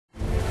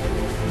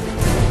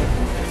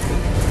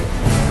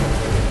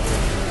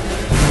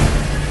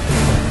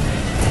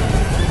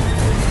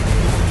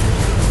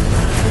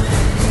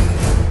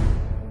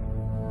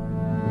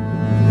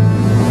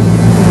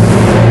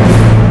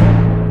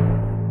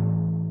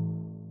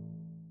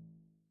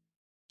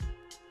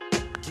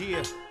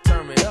Yeah,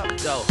 turn it up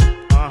though.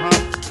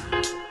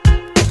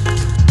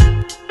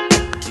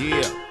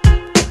 Yeah,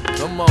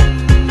 come on.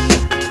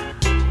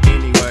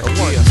 Anyway,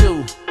 1,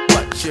 2,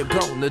 what you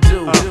gonna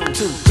do?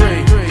 2,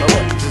 3,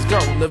 what it's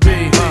gonna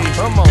be?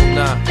 Come on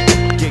now,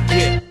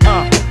 get.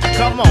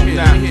 Come on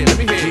now. Let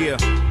me hear.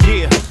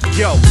 Yeah,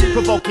 yo,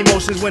 provoke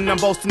emotions when I'm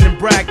boasting and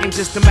bragging.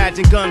 Just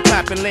imagine gun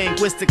clapping,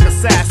 linguistic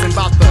assassin,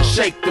 about to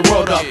shake the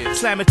world up,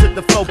 slam it to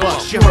the flow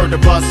bus. You heard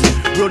of us,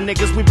 real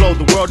niggas, we blow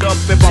the world up,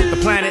 flip off the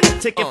planet.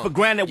 Take it for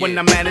granted when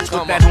I manage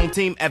with that home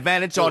team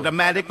advantage,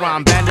 automatic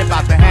rhyme bandit,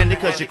 about to hand it,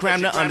 cause you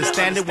cram to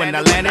understand it. When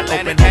I land it,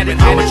 open-handed,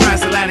 I'm a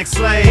transatlantic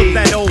slave. With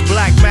that old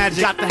black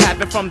magic, got to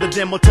have it from the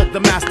demo to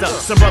the master.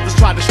 Some brothers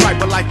try to strike,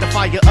 but like the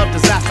fire of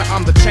disaster,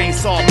 I'm the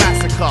chainsaw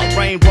massacre.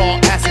 Rain, raw,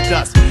 acid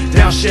dust,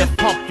 downshift,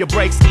 pump your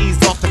brakes,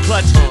 ease off the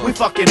clutch. We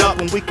fuck it up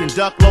when we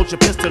conduct, load your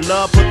pistol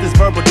up, put this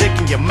verbal dick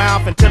in your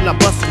mouth until I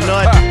bust a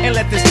nut, and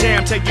let this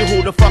jam tell you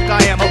who the fuck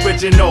I am.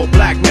 Original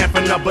black man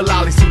from the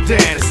Balali,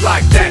 Sudan. It's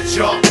like that,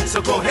 y'all.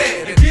 So go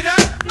ahead and get up.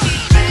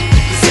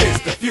 This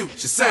is the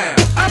future sound.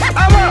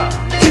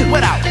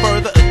 Without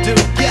further ado,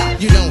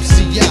 You don't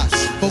see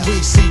us, but we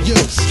see you.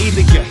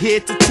 either you're here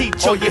to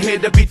teach or you're here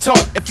to be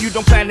taught. If you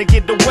don't plan to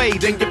get away,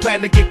 then you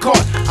plan to get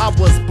caught. I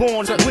was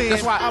born to win.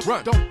 That's why I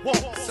run. Don't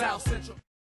walk. South Central.